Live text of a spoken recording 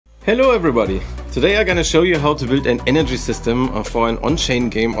Hello everybody! Today I'm gonna show you how to build an energy system for an on-chain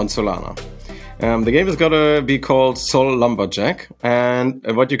game on Solana. The game is gonna be called Sol Lumberjack, and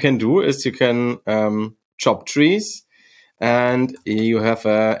what you can do is you can chop trees and you have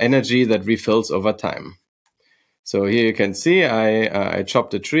energy that refills over time. So here you can see I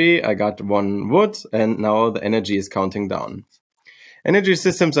chopped a tree, I got one wood, and now the energy is counting down. Energy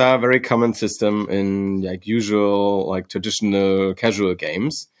systems are a very common system in traditional casual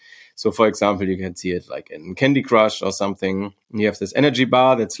games. So for example, you can see it like in Candy Crush or something. You have this energy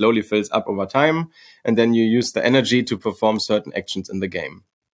bar that slowly fills up over time, and then you use the energy to perform certain actions in the game.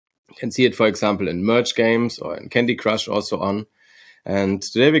 You can see it, for example, in merge games or in Candy Crush also on. And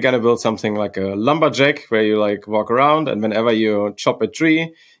today we're going to build something like a lumberjack where you walk around, and whenever you chop a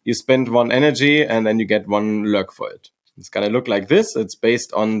tree, you spend one energy and then you get one lurk for it. It's going to look like this. It's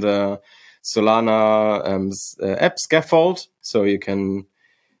based on the Solana app scaffold. So you can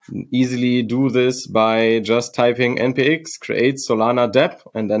easily do this by just typing npx create Solana Dep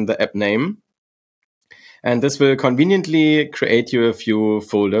and then the app name. And this will conveniently create you a few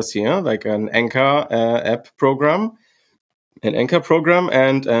folders here, like an Anchor app program, an Anchor program,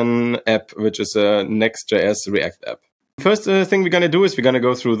 and an app, which is a Next.js React app. First thing we're going to do is we're going to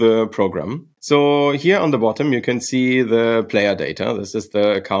go through the program. So here on the bottom, you can see the player data. This is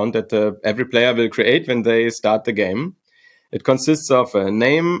the account that every player will create when they start the game. It consists of a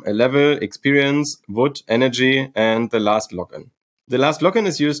name, a level, experience, wood, energy, and the last login. The last login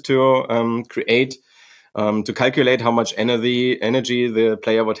is used to to calculate how much energy the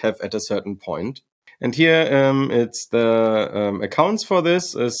player would have at a certain point. And here it's the accounts for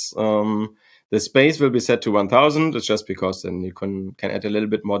this is the space will be set to 1000. It's just because then you can add a little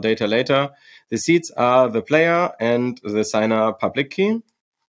bit more data later. The seeds are the player and the signer public key.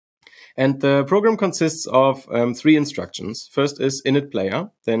 And the program consists of 3 instructions. First is init player,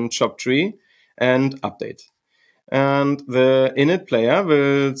 then chop tree, and update. And the init player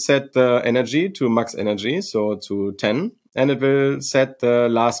will set the energy to max energy, so to 10, and it will set the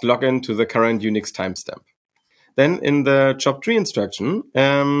last login to the current Unix timestamp. Then in the chop tree instruction,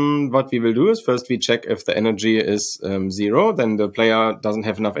 what we will do is first we check if the energy is 0, then the player doesn't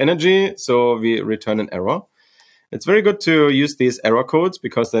have enough energy, so we return an error. It's very good to use these error codes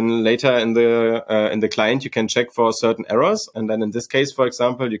because then later in the client you can check for certain errors, and then in this case, for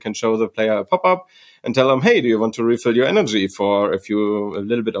example, you can show the player a pop-up and tell them, hey, do you want to refill your energy for a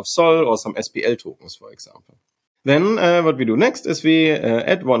little bit of Sol or some SPL tokens, for example. Then what we do next is we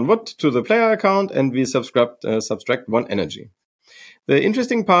add one wood to the player account and we subtract one energy. The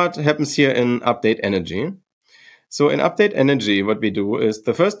interesting part happens here in update energy. So in update energy, what we do is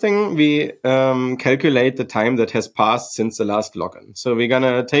the first thing we calculate the time that has passed since the last login. So we're going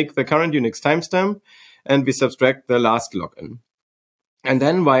to take the current Unix timestamp and we subtract the last login. And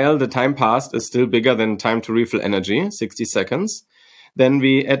then while the time passed is still bigger than time to refill energy, 60 seconds, then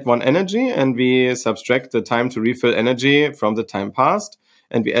we add one energy and we subtract the time to refill energy from the time passed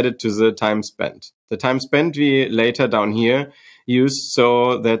and we add it to the time spent. The time spent we later down here use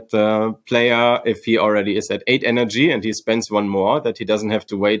so that the player, if he already is at 8 energy and he spends one more, that he doesn't have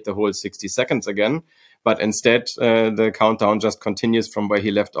to wait the whole 60 seconds again, but instead the countdown just continues from where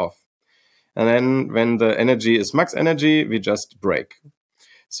he left off. And then when the energy is max energy, we just break.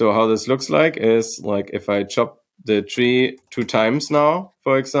 So how this looks like is like if I chop the tree 2 times now,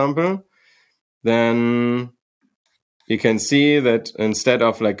 for example, then you can see that instead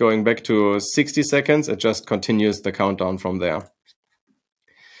of going back to 60 seconds, it just continues the countdown from there.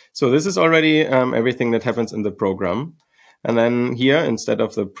 So this is already everything that happens in the program. And then here, instead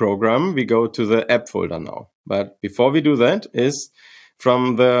of the program, we go to the app folder now. But before we do that is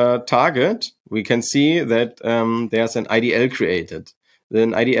from the target, we can see that there's an IDL created.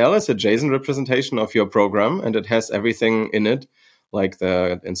 Then IDL is a JSON representation of your program, and it has everything in it, like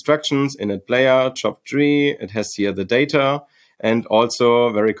the instructions, init player, chop tree. It has here the data, and also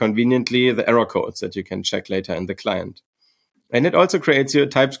very conveniently the error codes that you can check later in the client. And it also creates you a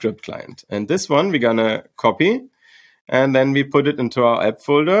TypeScript client. And this one we're gonna copy, and then we put it into our app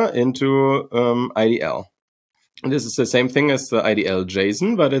folder into IDL. And this is the same thing as the IDL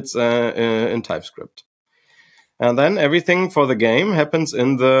JSON, but it's in TypeScript. And then everything for the game happens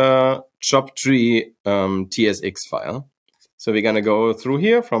in the chop tree TSX file. So we're going to go through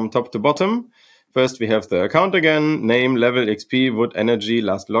here from top to bottom. First, we have the account again, name, level, XP, wood, energy,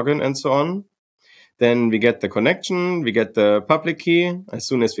 last login, and so on. Then we get the connection, we get the public key. As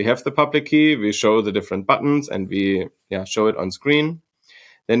soon as we have the public key, we show the different buttons and we show it on screen.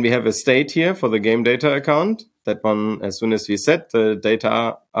 Then we have a state here for the game data account. That one, as soon as we set the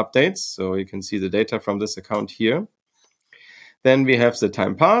data updates, so you can see the data from this account here. Then we have the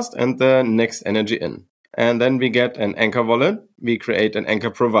time passed and the next energy in. And then we get an anchor wallet. We create an anchor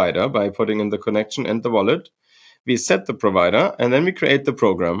provider by putting in the connection and the wallet. We set the provider, and then we create the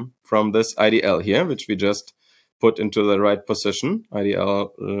program from this IDL here, which we just put into the right position,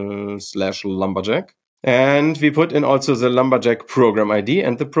 IDL/lumberjack. And we put in also the lumberjack program ID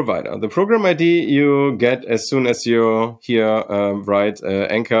and the provider. The program ID you get as soon as you here write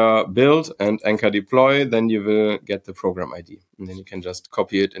anchor build and anchor deploy, then you will get the program ID. And then you can just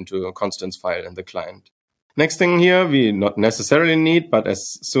copy it into a constants file in the client. Next thing here, we not necessarily need, but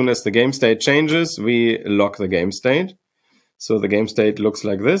as soon as the game state changes, we lock the game state. So the game state looks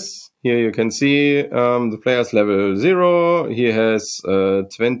like this. Here you can see the player's level 0. He has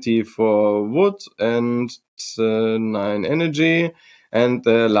 24 wood and 9 energy and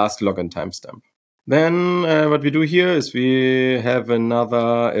the last login timestamp. Then what we do here is we have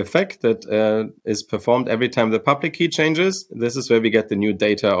another effect that is performed every time the public key changes. This is where we get the new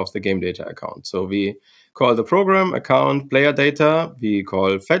data of the game data account. So we call the program account player data. We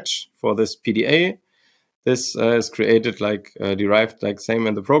call fetch for this PDA. This is created derived like same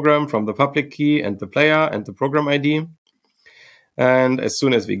in the program from the public key and the player and the program ID. And as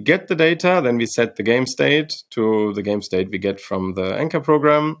soon as we get the data, then we set the game state to the game state we get from the anchor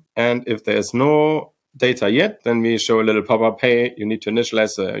program. And if there's no data yet, then we show a little pop-up, hey, you need to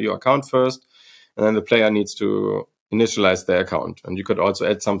initialize your account first. And then the player needs to initialize their account. And you could also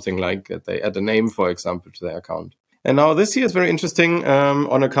add something like they add a name, for example, to their account. And now this here is very interesting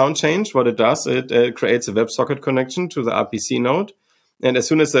on account change. What it does, it creates a WebSocket connection to the RPC node. And as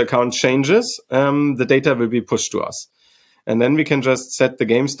soon as the account changes, the data will be pushed to us. And then we can just set the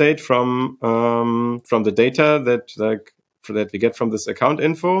game state from the data that we get from this account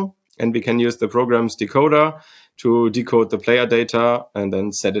info. And we can use the program's decoder to decode the player data and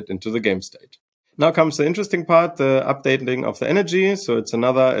then set it into the game state. Now comes the interesting part, the updating of the energy. So it's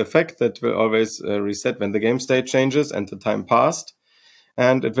another effect that will always reset when the game state changes and the time passed.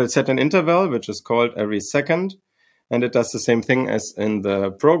 And it will set an interval, which is called every second. And it does the same thing as in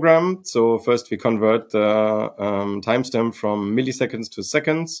the program. So first we convert the timestamp from milliseconds to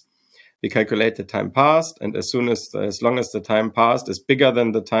seconds. We calculate the time passed. And as long as the time passed is bigger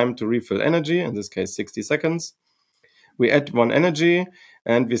than the time to refill energy, in this case 60 seconds, we add 1 energy.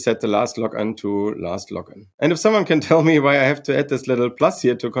 And we set the last login to last login. And if someone can tell me why I have to add this little plus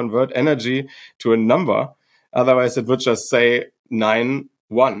here to convert energy to a number, otherwise it would just say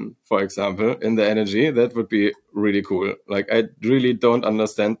 9-1, for example, in the energy, that would be really cool. Like, I really don't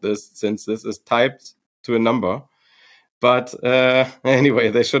understand this since this is typed to a number. But anyway,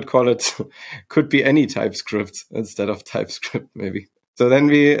 they should call it, could be any TypeScript instead of TypeScript, maybe. So then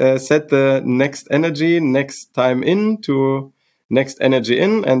we set the next energy, next time in to next energy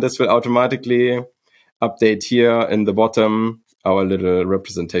in, and this will automatically update here in the bottom our little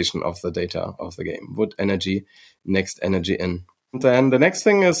representation of the data of the game. Wood energy, next energy in. And then the next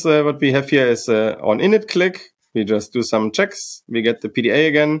thing is what we have here is on init click. We just do some checks. We get the PDA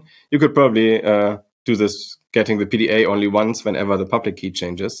again. You could probably do this, getting the PDA only once whenever the public key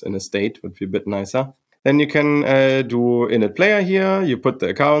changes in a state would be a bit nicer. Then you can do init player here. You put the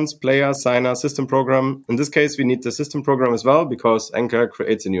accounts, player, signer, system program. In this case, we need the system program as well because Anchor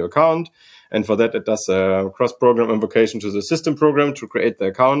creates a new account. And for that, it does a cross-program invocation to the system program to create the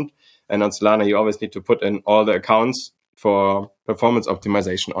account. And on Solana, you always need to put in all the accounts for performance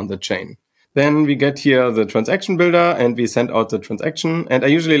optimization on the chain. Then we get here the transaction builder and we send out the transaction. And I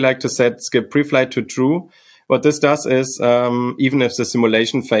usually like to set skip preflight to true. What this does is, even if the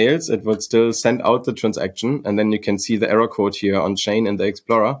simulation fails, it would still send out the transaction. And then you can see the error code here on chain in the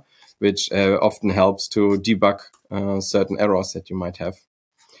Explorer, which often helps to debug certain errors that you might have.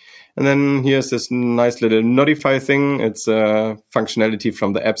 And then here's this nice little notify thing. It's a functionality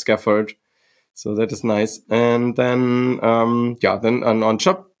from the app scaffold. So that is nice. And then, then on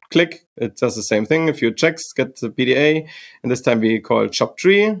chop click, it does the same thing. A few checks, get the PDA. And this time we call chop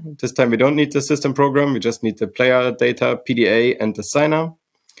tree. This time we don't need the system program. We just need the player data, PDA, and the signer.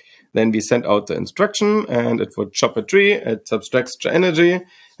 Then we send out the instruction and it would chop a tree. It subtracts the energy.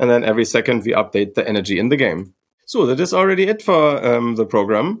 And then every second we update the energy in the game. So that is already it for the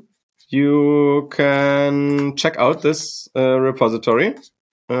program. You can check out this repository.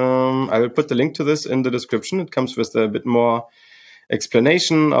 I will put the link to this in the description. It comes with a bit more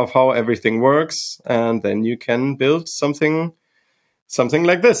explanation of how everything works, and then you can build something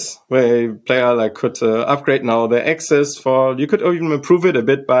like this, where a player could upgrade now their access for. You could even improve it a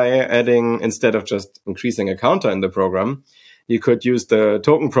bit by adding, instead of just increasing a counter in the program, you could use the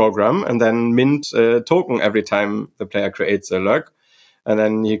token program and then mint a token every time the player creates a lurk. And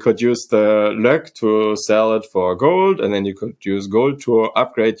then you could use the luck to sell it for gold. And then you could use gold to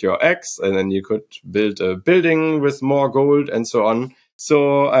upgrade your X. And then you could build a building with more gold and so on.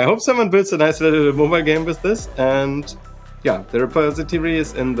 So I hope someone builds a nice little mobile game with this. And yeah, the repository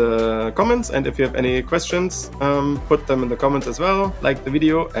is in the comments. And if you have any questions, put them in the comments as well. Like the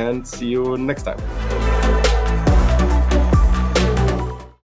video and see you next time.